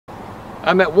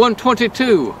I'm at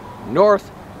 122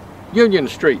 North Union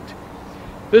Street.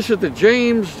 This is the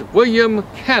James William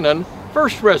Cannon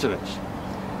First Residence.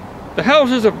 The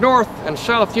houses of North and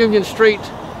South Union Street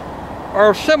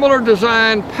are a similar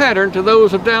design pattern to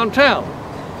those of downtown.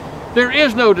 There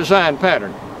is no design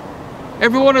pattern.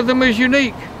 Every one of them is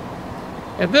unique.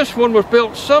 And this one was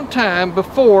built sometime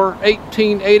before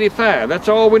 1885. That's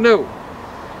all we know.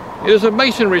 It is a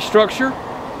masonry structure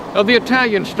of the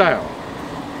Italian style.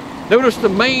 Notice the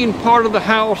main part of the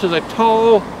house is a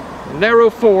tall, narrow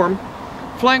form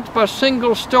flanked by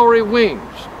single-story wings.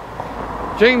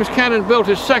 James Cannon built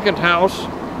his second house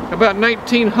about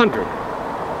 1900.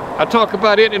 I talk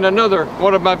about it in another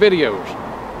one of my videos.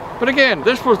 But again,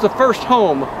 this was the first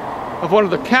home of one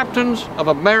of the captains of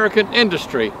American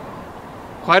industry.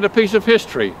 Quite a piece of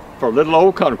history for little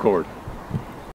old Concord.